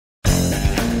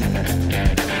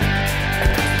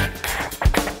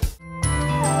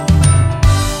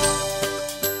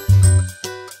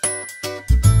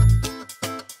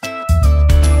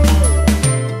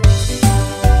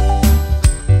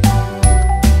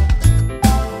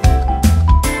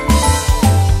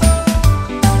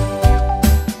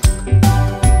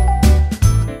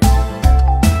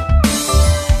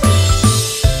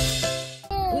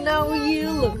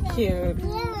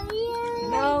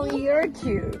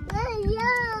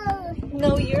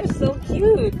No, you're so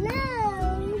cute. No,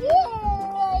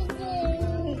 you're cute.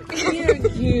 You're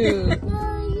cute. No,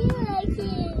 you're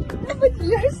cute. No, but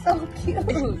you're so cute.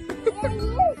 No,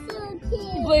 you're so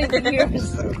cute. But you're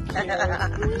so cute.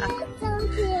 You're so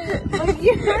cute. But you're so cute. But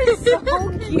you look so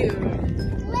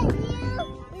like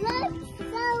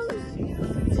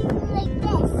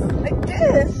this. Like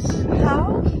this? How?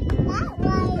 That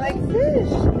way. Like this?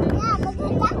 Yeah,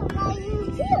 because that way you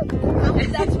cute.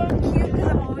 That's why I'm cute, because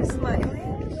I'm always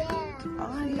smiling. Yeah.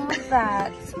 Oh, I love that.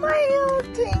 Smile,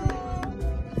 ting.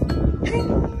 Ting.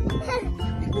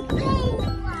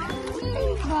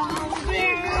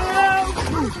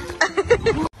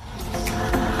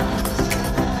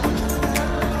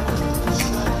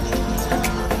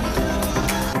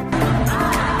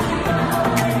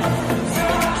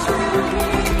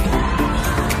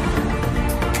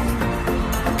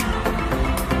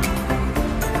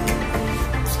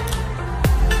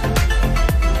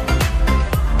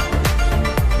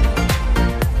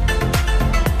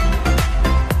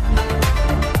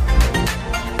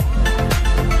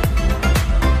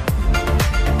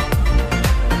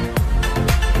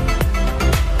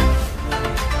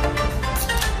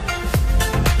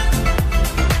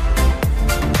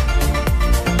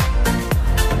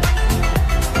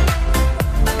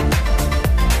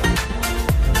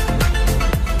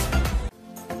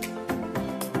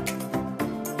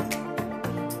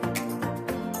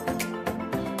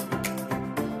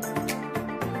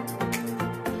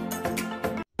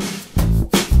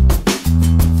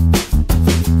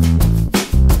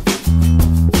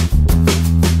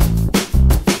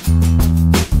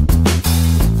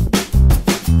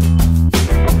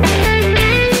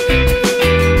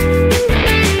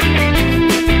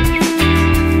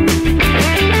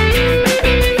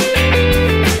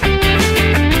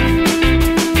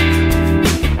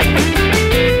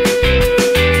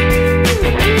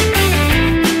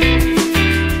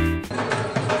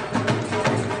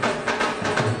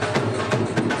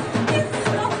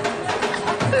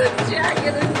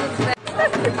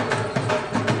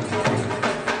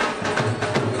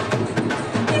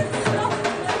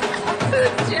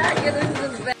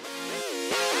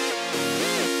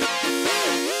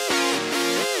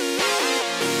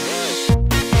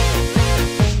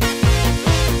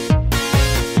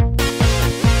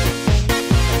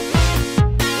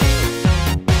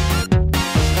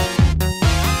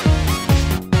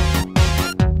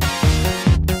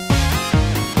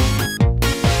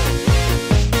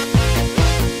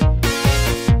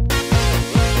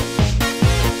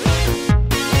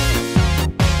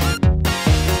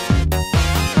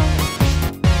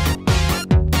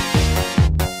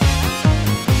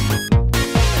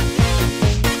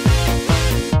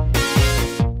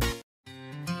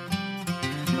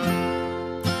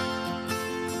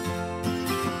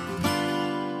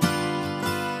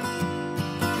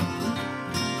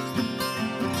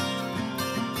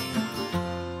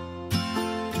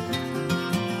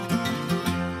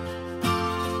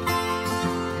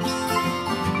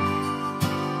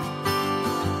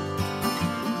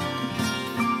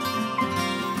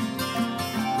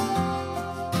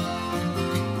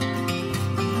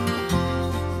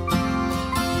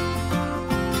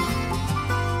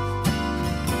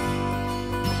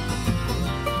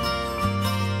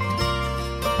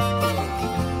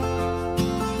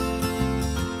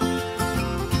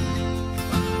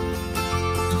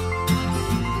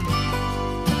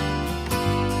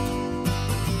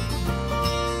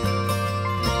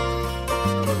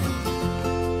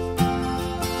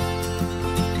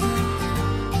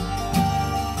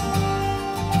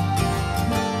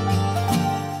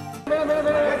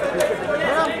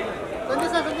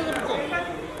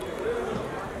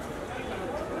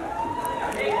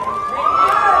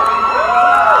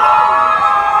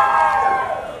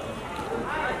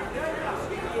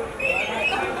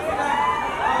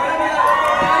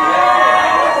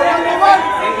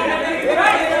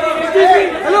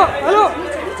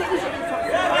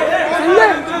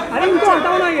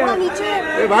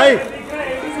 Hey, bhai.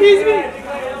 Excuse me.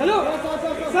 Hello.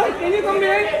 Sir, can you come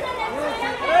behind?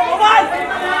 Hey, mobile.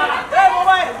 Hey,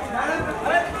 mobile.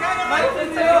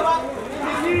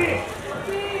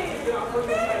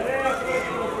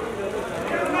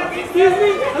 Excuse me.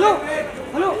 Hello.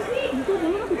 Hello.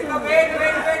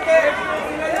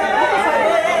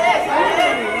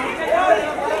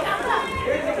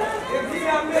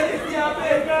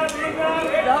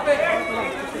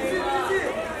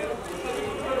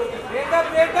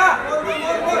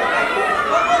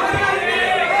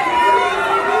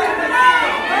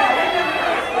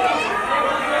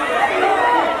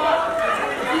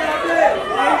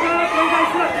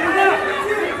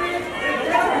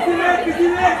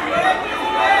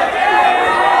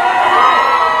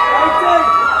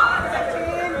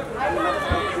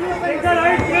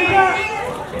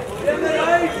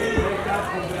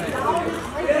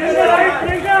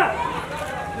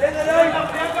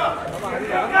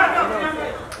 Priyanka,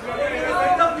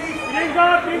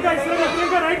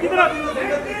 right की तरफ.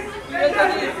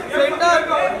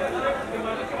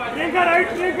 Priyanka, right,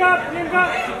 Priyanka. Priyanka,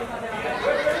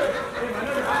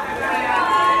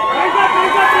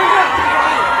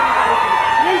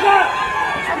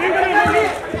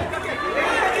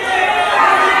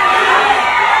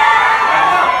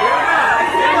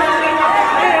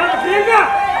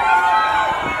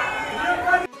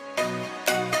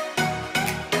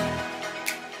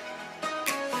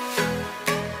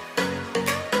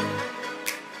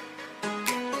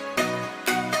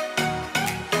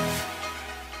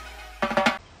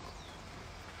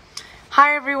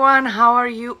 Hi everyone, how are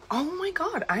you? Oh my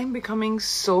god, I'm becoming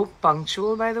so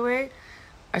punctual, by the way.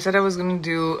 I said I was gonna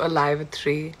do a live at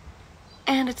 3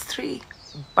 and it's 3.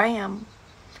 Bam.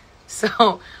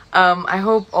 So I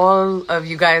hope all of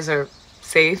you guys are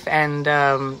safe and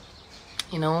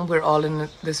you know, we're all in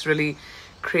this really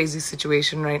crazy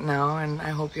situation right now, and I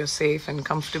hope you're safe and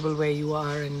comfortable where you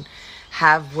are and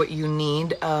have what you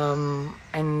need.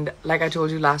 And like I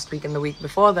told you last week and the week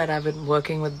before that, I've been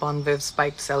working with Bon Viv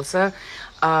Spiked Seltzer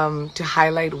to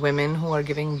highlight women who are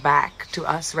giving back to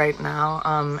us right now,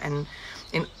 and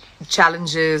in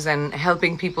challenges and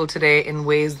helping people today in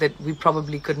ways that we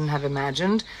probably couldn't have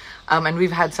imagined. And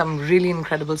we've had some really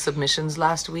incredible submissions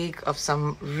last week of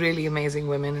some really amazing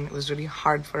women, and it was really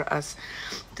hard for us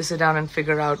to sit down and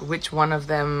figure out which one of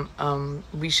them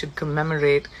we should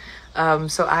commemorate.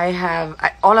 So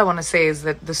all I want to say is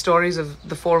that the stories of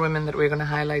the 4 women that we're going to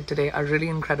highlight today are really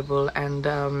incredible, and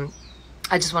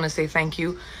I just want to say thank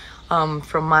you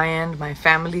from my end, my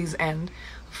family's end,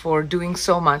 for doing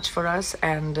so much for us,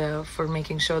 and for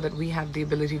making sure that we have the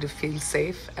ability to feel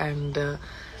safe and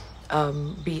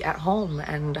be at home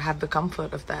and have the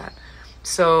comfort of that.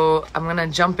 So I'm gonna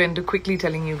jump into quickly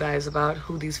telling you guys about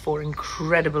who these 4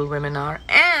 incredible women are,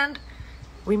 and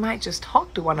we might just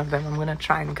talk to one of them. I'm gonna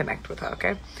try and connect with her,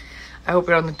 okay? I hope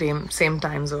we're on the same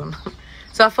time zone.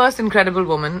 So our first incredible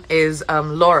woman is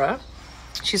Laura.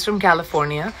 She's from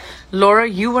California. Laura,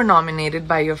 you were nominated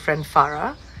by your friend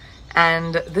Farah,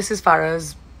 and this is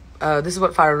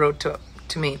what Farah wrote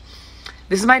to me.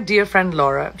 This is my dear friend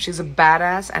Laura. She's a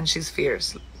badass and she's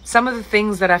fierce. Some of the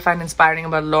things that I find inspiring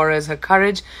about Laura is her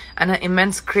courage and her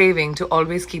immense craving to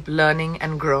always keep learning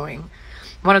and growing.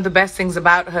 One of the best things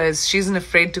about her is she isn't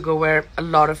afraid to go where a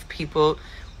lot of people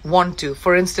want to.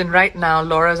 For instance, right now,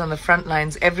 Laura's on the front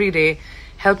lines every day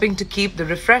helping to keep the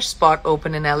Refresh spot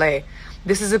open in LA.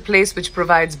 This is a place which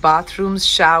provides bathrooms,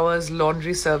 showers,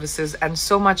 laundry services, and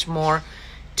so much more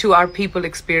to our people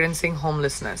experiencing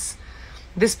homelessness.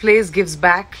 This place gives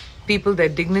back people their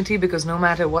dignity, because no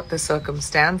matter what the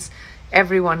circumstance,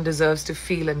 everyone deserves to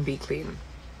feel and be clean.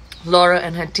 Laura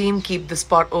and her team keep the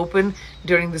spot open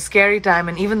during the scary time,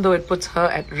 and even though it puts her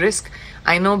at risk,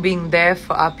 I know being there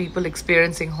for our people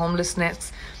experiencing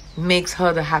homelessness makes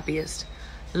her the happiest.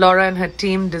 Laura and her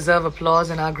team deserve applause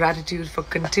and our gratitude for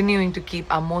continuing to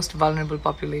keep our most vulnerable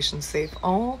population safe.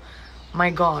 Oh my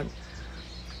God.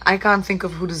 I can't think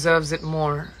of who deserves it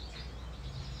more.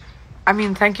 I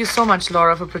mean, thank you so much,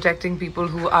 Laura, for protecting people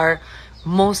who are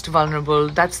most vulnerable.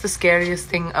 That's the scariest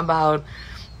thing about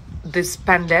this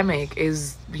pandemic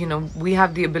is, you know, we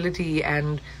have the ability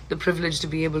and the privilege to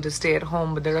be able to stay at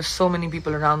home, but there are so many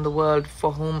people around the world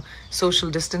for whom social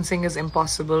distancing is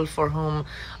impossible, for whom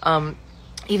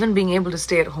even being able to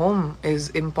stay at home is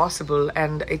impossible.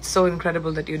 And it's so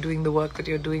incredible that you're doing the work that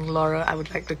you're doing, Laura. I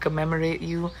would like to commemorate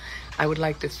you. I would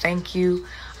like to thank you.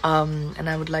 And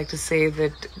I would like to say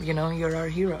that, you know, you're our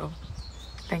hero.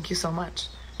 Thank you so much.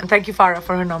 And thank you, Farah,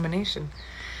 for her nomination.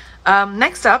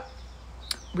 Next up,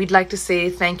 we'd like to say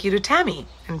thank you to Tammy.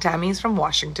 And Tammy is from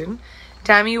Washington.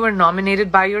 Tammy, you were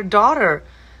nominated by your daughter,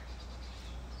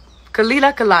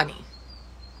 Kalila Kalani.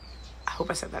 I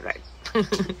hope I said that right.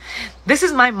 This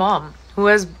is my mom, who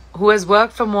has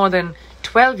worked for more than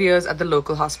 12 years at the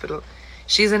local hospital.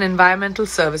 She's an environmental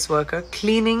service worker,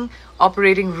 cleaning,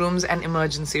 operating rooms and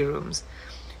emergency rooms.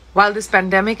 While this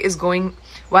pandemic has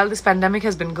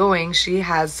been going, she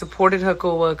has supported her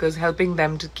co-workers, helping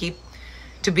them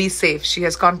to be safe. She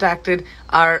has contacted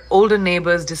our older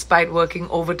neighbors despite working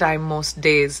overtime most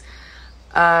days.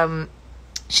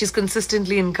 She's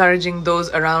consistently encouraging those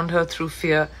around her through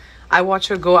fear. I watch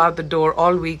her go out the door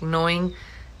all week knowing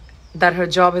that her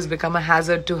job has become a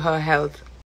hazard to her health.